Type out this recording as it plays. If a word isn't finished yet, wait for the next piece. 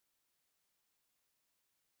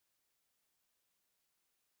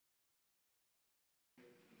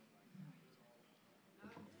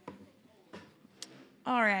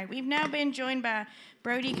All right, we've now been joined by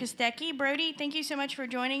Brodie Kostecki. Brodie, thank you so much for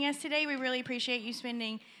joining us today. We really appreciate you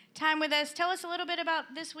spending time with us. Tell us a little bit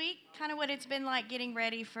about this week, kind of what it's been like getting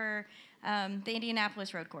ready for the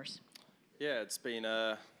Indianapolis road course. Yeah, it's been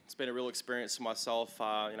a real experience for myself.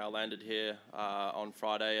 I landed here on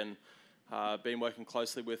Friday and been working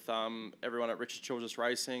closely with everyone at Richard Childress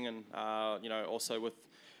Racing and also with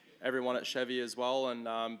everyone at Chevy as well, and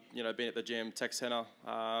been at the GM Tech Center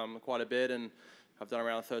quite a bit, and I've done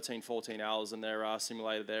around 13, 14 hours in their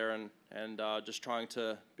simulator there, and just trying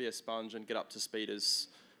to be a sponge and get up to speed as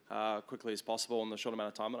quickly as possible in the short amount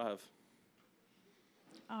of time that I have.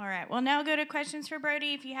 All right, well, now go to questions for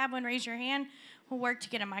Brodie. If you have one, raise your hand. We'll work to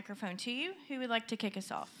get a microphone to you. Who would like to kick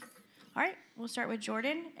us off? All right, we'll start with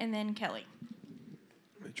Jordan and then Kelly.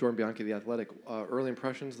 Jordan Bianchi, The Athletic. Early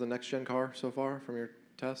impressions of the next-gen car so far from your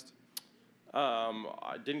test?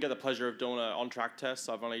 I didn't get the pleasure of doing an on-track test.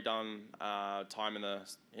 I've only done time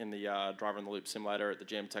in the driver in the loop simulator at the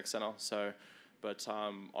GM Tech Center. So, but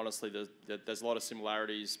honestly, there's a lot of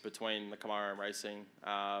similarities between the Camaro racing,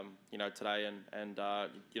 today and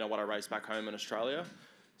what I raced back home in Australia.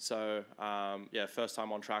 So first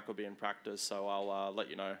time on track will be in practice. So I'll let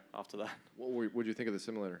you know after that. What did you think of the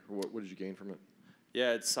simulator? What did you gain from it?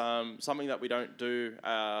 Yeah, it's something that we don't do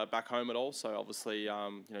back home at all. So obviously,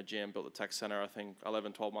 GM built the Tech Center, I think,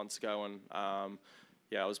 11, 12 months ago, and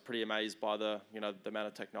I was pretty amazed by the amount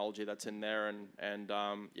of technology that's in there, and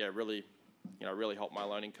really helped my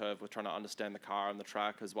learning curve with trying to understand the car and the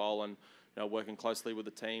track as well, and working closely with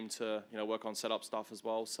the team to work on setup stuff as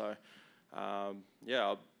well. So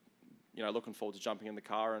looking forward to jumping in the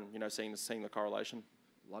car and seeing the correlation.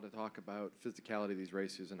 A lot of talk about physicality of these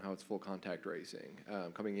races and how it's full contact racing.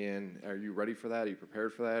 Coming in, are you ready for that? Are you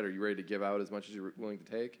prepared for that? Are you ready to give out as much as you're willing to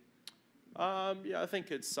take? I think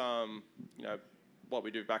it's, what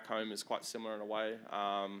we do back home is quite similar in a way.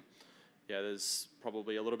 There's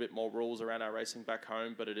probably a little bit more rules around our racing back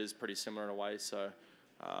home, but it is pretty similar in a way. So,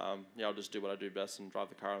 I'll just do what I do best and drive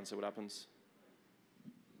the car and see what happens.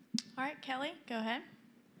 All right, Kelly, go ahead.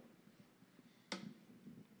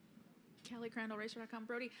 Kelly Crandall, Racer.com.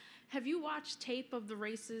 Brodie, have you watched tape of the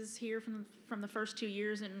races here from the first 2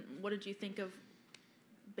 years, and what did you think of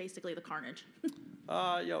basically the carnage?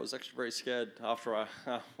 I was actually very scared after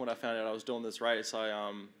when I found out I was doing this race.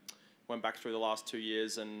 I went back through the last 2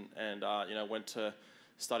 years and went to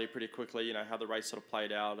study pretty quickly, how the race sort of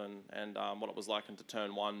played out and what it was like into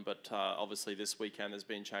turn one. But obviously this weekend there's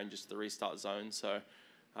been changes to the restart zone, so.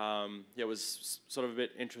 It was sort of a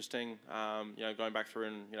bit interesting, going back through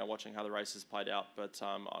and watching how the races played out. But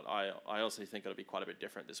I also think it'll be quite a bit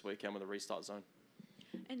different this weekend with the restart zone.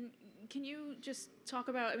 And can you just talk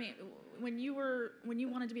about? I mean, when you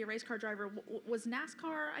wanted to be a race car driver, was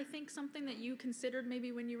NASCAR, I think, something that you considered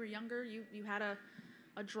maybe when you were younger? You had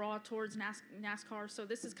a draw towards NASCAR, so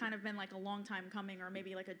this has kind of been like a long time coming, or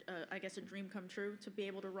maybe like a dream come true to be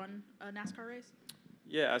able to run a NASCAR race.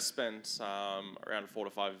 Yeah, I spent around 4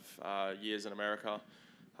 to 5 years in America.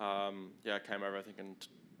 I came over, I think, in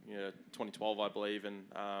 2012, I believe, and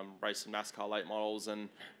raced some NASCAR late models and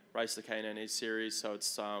raced the K&N East Series. So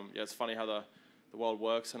it's it's funny how the world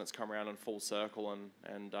works, and it's come around in full circle.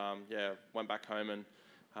 And went back home and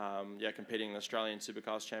competing in the Australian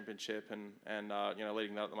Supercars Championship and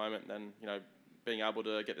leading that at the moment. And then being able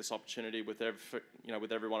to get this opportunity with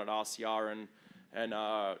everyone at RCR and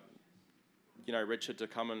Richard to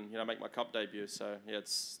come and make my Cup debut. So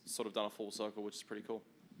it's sort of done a full circle, which is pretty cool.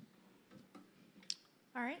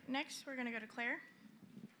 All right, next we're going to go to Claire.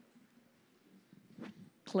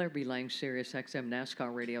 Claire B. Lang, Sirius XM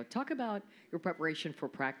NASCAR Radio. Talk about your preparation for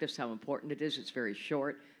practice, how important it is. It's very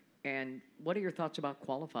short. And what are your thoughts about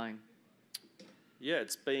qualifying? Yeah,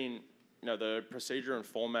 it's been, the procedure and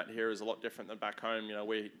format here is a lot different than back home.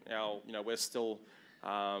 We're still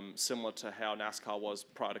similar to how NASCAR was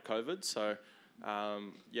prior to COVID. So,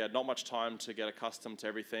 not much time to get accustomed to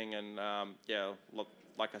everything. And,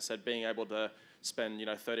 like I said, being able to spend,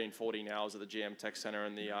 13, 14 hours at the GM Tech Center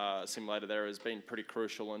and the simulator there has been pretty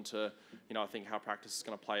crucial into, I think how practice is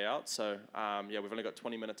going to play out. So, we've only got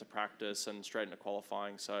 20 minutes of practice and straight into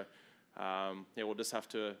qualifying. So, we'll just have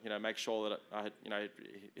to, make sure that I,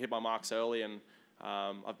 hit my marks early, and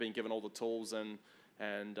I've been given all the tools and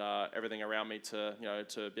everything around me to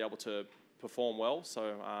be able to perform well.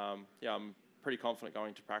 So, I'm pretty confident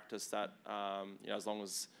going to practice that, as long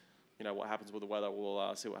as, what happens with the weather,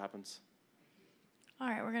 we'll see what happens. All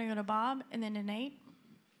right, we're going to go to Bob and then to Nate.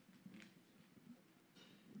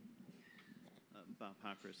 Bob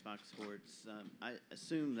Hockers, Fox Sports. I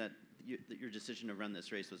assume that your decision to run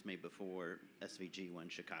this race was made before SVG won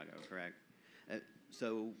Chicago, correct?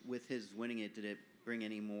 So with his winning it, did it bring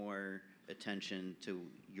any more attention to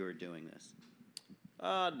your doing this?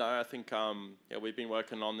 No, I think yeah, we've been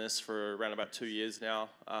working on this for around about 2 years now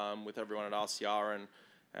with everyone at RCR,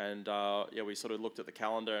 and yeah, we sort of looked at the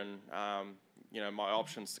calendar, and you know, my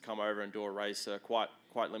options to come over and do a race are quite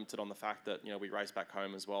limited on the fact that, you know, we race back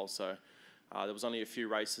home as well. So there was only a few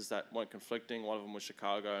races that weren't conflicting. One of them was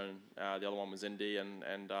Chicago, and the other one was Indy,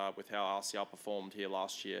 and with how RCR performed here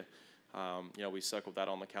last year, you know, we circled that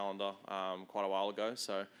on the calendar quite a while ago.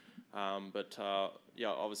 So, but yeah,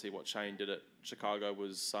 obviously what Shane did at Chicago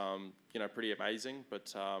was, you know, pretty amazing.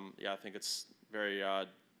 But yeah, I think it's very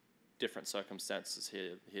different circumstances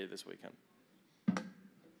here this weekend.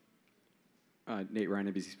 Nate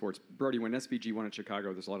Ryan, NBC Sports. Brodie, when SVG won at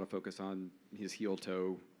Chicago, there's a lot of focus on his heel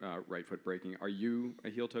toe, right foot braking. Are you a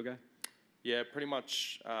heel toe guy? Yeah, pretty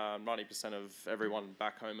much 90% of everyone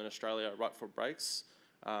back home in Australia right foot brakes.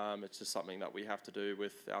 It's just something that we have to do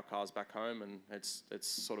with our cars back home, and it's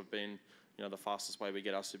sort of been, you know, the fastest way we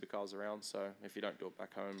get our supercars around. So if you don't do it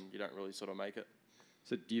back home, you don't really sort of make it.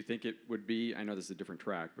 So do you think it would be, I know this is a different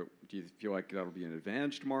track, but do you feel like that'll be an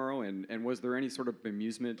advantage tomorrow? And was there any sort of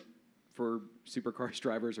amusement for supercars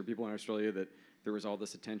drivers or people in Australia that there was all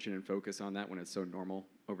this attention and focus on that when it's so normal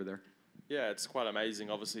over there? Yeah, it's quite amazing,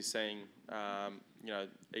 obviously, seeing, you know,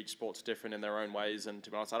 each sport's different in their own ways. And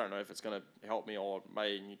to be honest, I don't know if it's going to help me or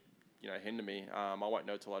may, you know, hinder me. I won't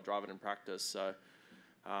know till I drive it in practice. So,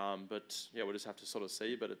 but yeah, we'll just have to sort of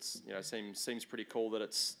see. But it's, you know, seems pretty cool that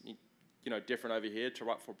it's, you know, different over here to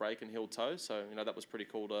right foot brake and heel toe. So, you know, that was pretty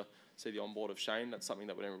cool to see the onboard of Shane. That's something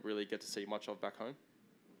that we don't really get to see much of back home.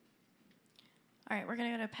 All right, we're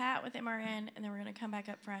going to go to Pat with MRN, and then we're going to come back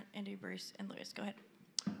up front and do Bruce and Lewis. Go ahead.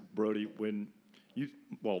 Brodie,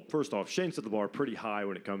 well, first off, Shane set the bar pretty high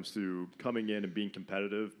when it comes to coming in and being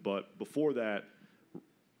competitive. But before that,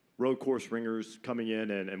 road course ringers coming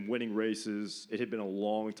in and winning races, it had been a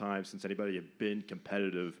long time since anybody had been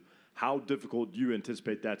competitive. How difficult do you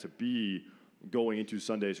anticipate that to be going into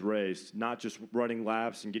Sunday's race? Not just running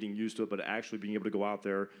laps and getting used to it, but actually being able to go out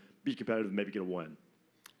there, be competitive, and maybe get a win.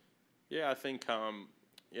 Yeah, I think,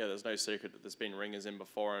 yeah, there's no secret that there's been ringers in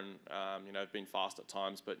before, and, you know, I've been fast at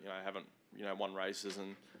times, but, you know, I haven't, you know, won races.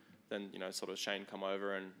 And then, you know, sort of Shane come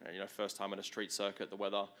over and, you know, first time at a street circuit, the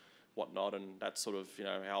weather, whatnot, and that's sort of, you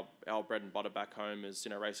know, our bread and butter back home is,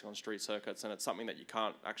 you know, racing on street circuits, and it's something that you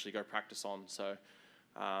can't actually go practice on. So,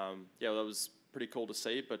 yeah, that was pretty cool to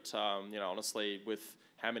see. But, you know, honestly, with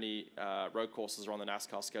how many road courses are on the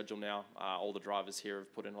NASCAR schedule now, all the drivers here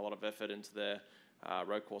have put in a lot of effort into their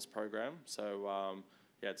road course program. So,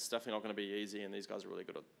 yeah, it's definitely not going to be easy, and these guys are really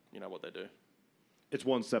good at, you know, what they do. It's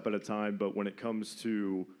one step at a time, but when it comes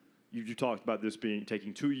to, you talked about this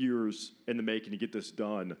taking 2 years in the making to get this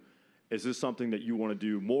done. Is this something that you want to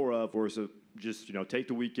do more of, or is it just, you know, take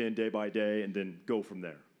the weekend day by day and then go from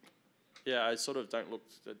there? Yeah, I sort of don't look,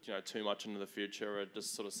 you know, too much into the future. I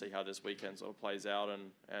just sort of see how this weekend sort of plays out,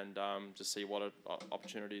 and just see what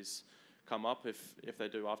opportunities come up if they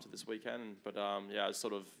do after this weekend. But yeah, I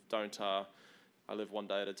sort of don't. I live one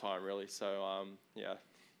day at a time, really. So yeah,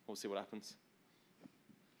 we'll see what happens.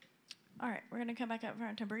 All right, we're going to come back up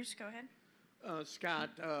front to Bruce. Go ahead. Scott,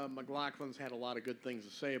 McLaughlin's had a lot of good things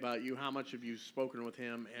to say about you. How much have you spoken with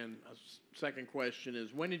him? And a second question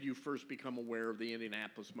is, when did you first become aware of the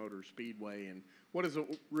Indianapolis Motor Speedway, and what does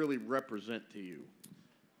it really represent to you?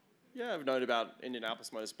 Yeah, I've known about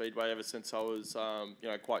Indianapolis Motor Speedway ever since I was, you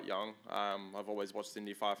know, quite young. I've always watched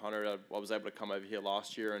Indy 500. I was able to come over here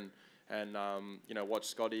last year and you know, watch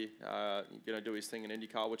Scotty, you know, do his thing in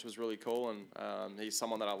IndyCar, which was really cool. And he's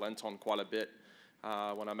someone that I lent on quite a bit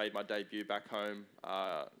when I made my debut back home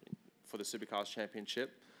for the Supercars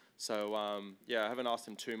Championship. So yeah, I haven't asked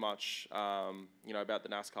him too much, you know, about the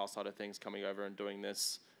NASCAR side of things coming over and doing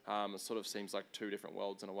this. It sort of seems like two different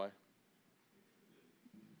worlds in a way.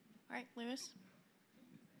 All right, Lewis.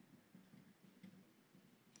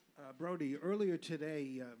 Brodie, earlier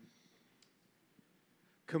today,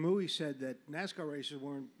 Kamui said that NASCAR races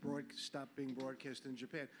stopped being broadcast in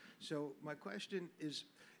Japan. So my question is,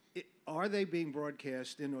 are they being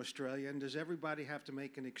broadcast in Australia, and does everybody have to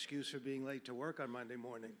make an excuse for being late to work on Monday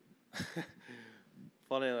morning?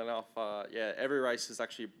 Funny enough, yeah,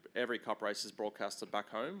 every Cup race is broadcasted back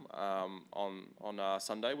home on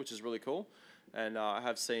Sunday, which is really cool. And I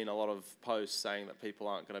have seen a lot of posts saying that people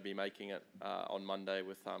aren't going to be making it on Monday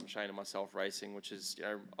with Shane and myself racing, which is, you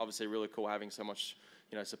know, obviously really cool having so much,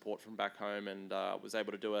 you know, support from back home. And was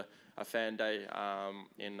able to do a fan day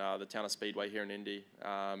in the town of Speedway here in Indy,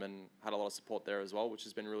 and had a lot of support there as well, which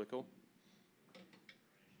has been really cool.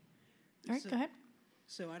 All right, go ahead.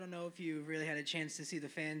 So I don't know if you really had a chance to see the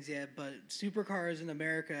fans yet, but supercars in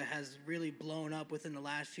America has really blown up within the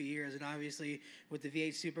last few years, and obviously with the V8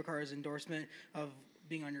 Supercars endorsement of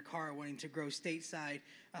being on your car, wanting to grow stateside,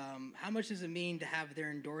 how much does it mean to have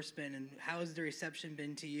their endorsement, and how has the reception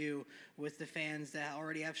been to you with the fans that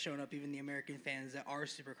already have shown up, even the American fans that are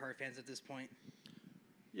supercar fans at this point?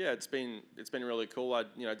 Yeah, it's been really cool. I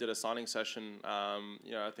did a signing session.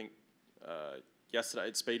 I think yesterday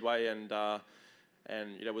at Speedway, and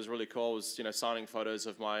it was really cool. I was signing photos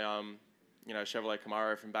of my Chevrolet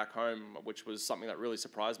Camaro from back home, which was something that really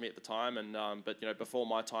surprised me at the time. And but before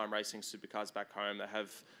my time racing supercars back home, they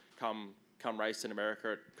have come race in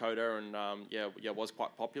America at COTA, and was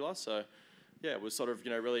quite popular. So yeah, it was sort of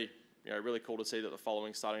really cool to see that the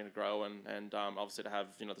following's starting to grow, and obviously to have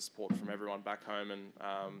the support from everyone back home, and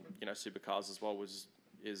supercars as well is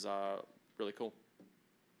really cool.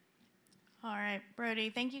 All right, Brodie,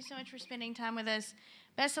 thank you so much for spending time with us.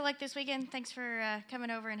 Best of luck this weekend. Thanks for coming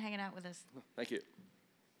over and hanging out with us. Thank you.